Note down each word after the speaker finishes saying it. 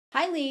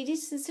Hi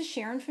ladies, this is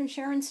Sharon from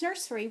Sharon's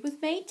Nursery with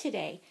May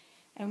today,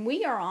 and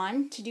we are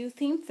on to do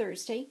Theme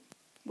Thursday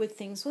with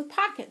Things with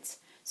Pockets.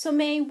 So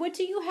May, what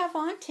do you have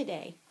on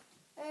today?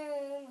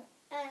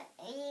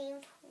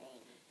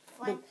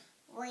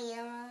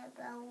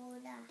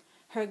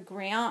 Her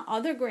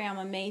other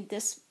grandma made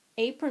this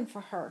apron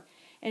for her.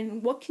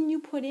 And what can you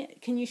put in?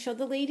 Can you show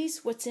the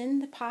ladies what's in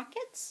the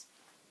pockets?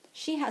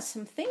 She has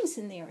some things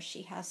in there.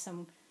 She has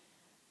some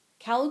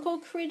calico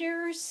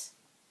critters.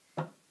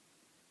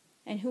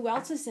 And who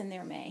else is in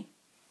there, May?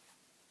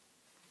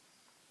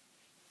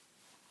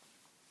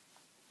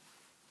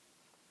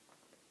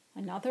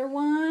 Another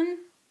one.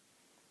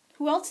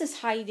 Who else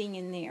is hiding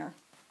in there?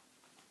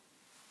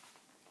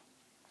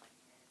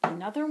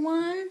 Another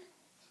one.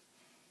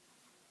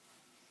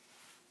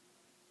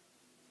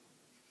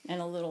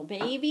 And a little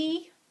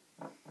baby.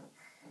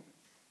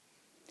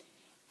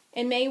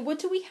 And May, what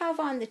do we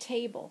have on the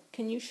table?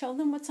 Can you show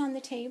them what's on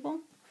the table?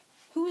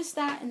 Who is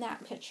that in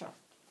that picture?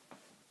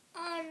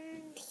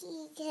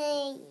 Auntie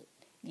Kate.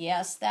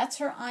 Yes, that's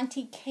her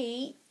Auntie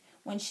Kate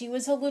when she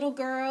was a little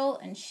girl,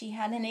 and she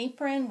had an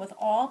apron with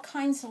all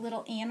kinds of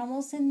little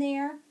animals in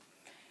there.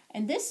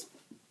 And this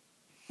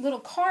little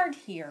card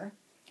here,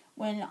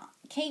 when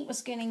Kate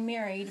was getting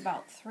married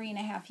about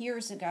 3.5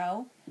 years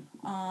ago,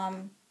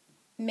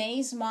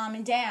 May's mom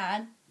and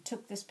dad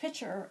took this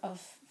picture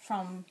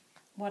from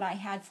what I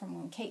had from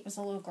when Kate was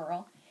a little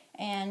girl,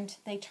 and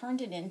they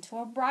turned it into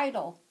a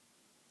bridal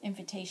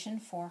invitation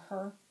for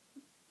her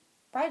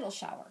bridal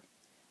shower.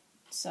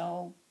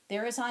 So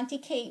there is Auntie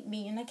Kate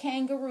being a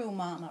kangaroo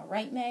mama,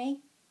 right, May?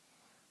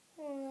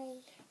 Right.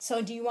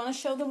 So do you want to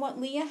show them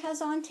what Leah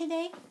has on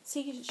today?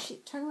 See,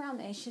 turn around,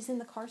 May. She's in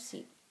the car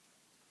seat.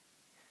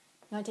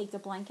 You want to take the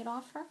blanket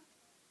off her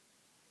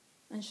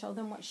and show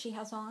them what she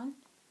has on?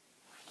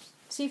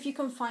 See if you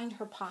can find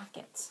her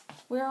pockets.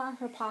 Where are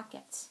her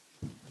pockets?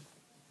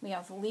 We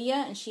have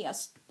Leah, and she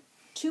has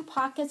 2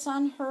 pockets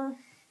on her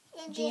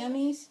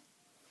jammies.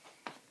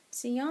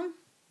 See them?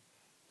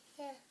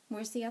 Yeah.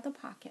 Where's the other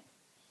pocket?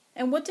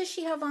 And what does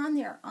she have on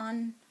there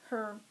on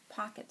her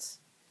pockets?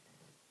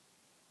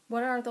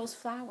 What are those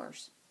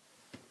flowers?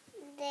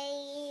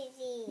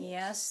 Daisy.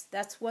 Yes,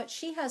 that's what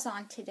she has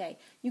on today.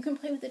 You can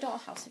play with the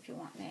dollhouse if you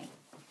want, May.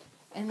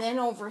 And then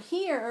over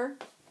here,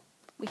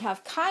 we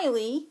have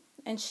Kylie,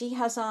 and she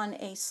has on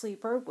a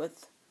sleeper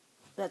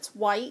that's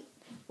white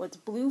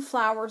with blue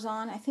flowers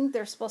on. I think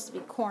they're supposed to be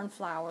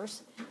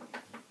cornflowers.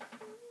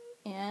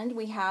 And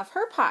we have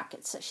her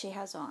pockets that she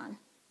has on.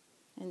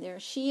 And there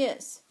she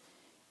is.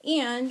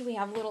 And we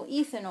have little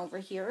Ethan over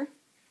here.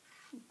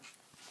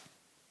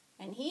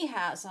 And he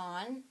has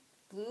on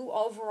blue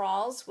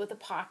overalls with a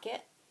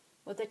pocket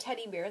with a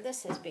teddy bear that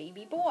says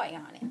baby boy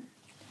on it.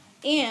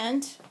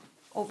 And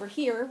over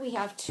here we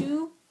have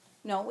 3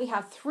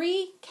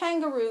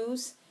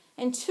 kangaroos,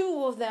 and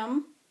 2 of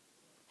them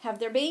have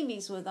their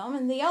babies with them,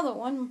 and the other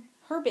one,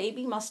 her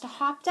baby, must have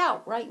hopped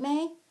out, right,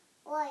 May?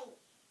 Right.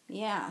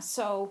 Yeah,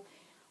 so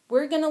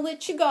we're going to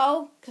let you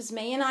go because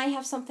May and I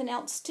have something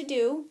else to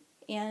do.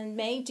 And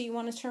May, do you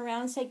want to turn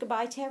around and say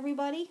goodbye to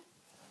everybody?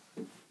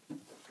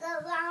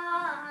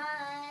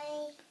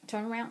 Goodbye.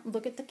 Turn around and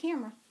look at the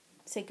camera.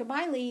 Say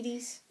goodbye,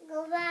 ladies.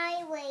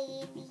 Goodbye,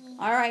 lady.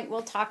 All right,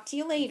 we'll talk to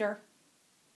you later.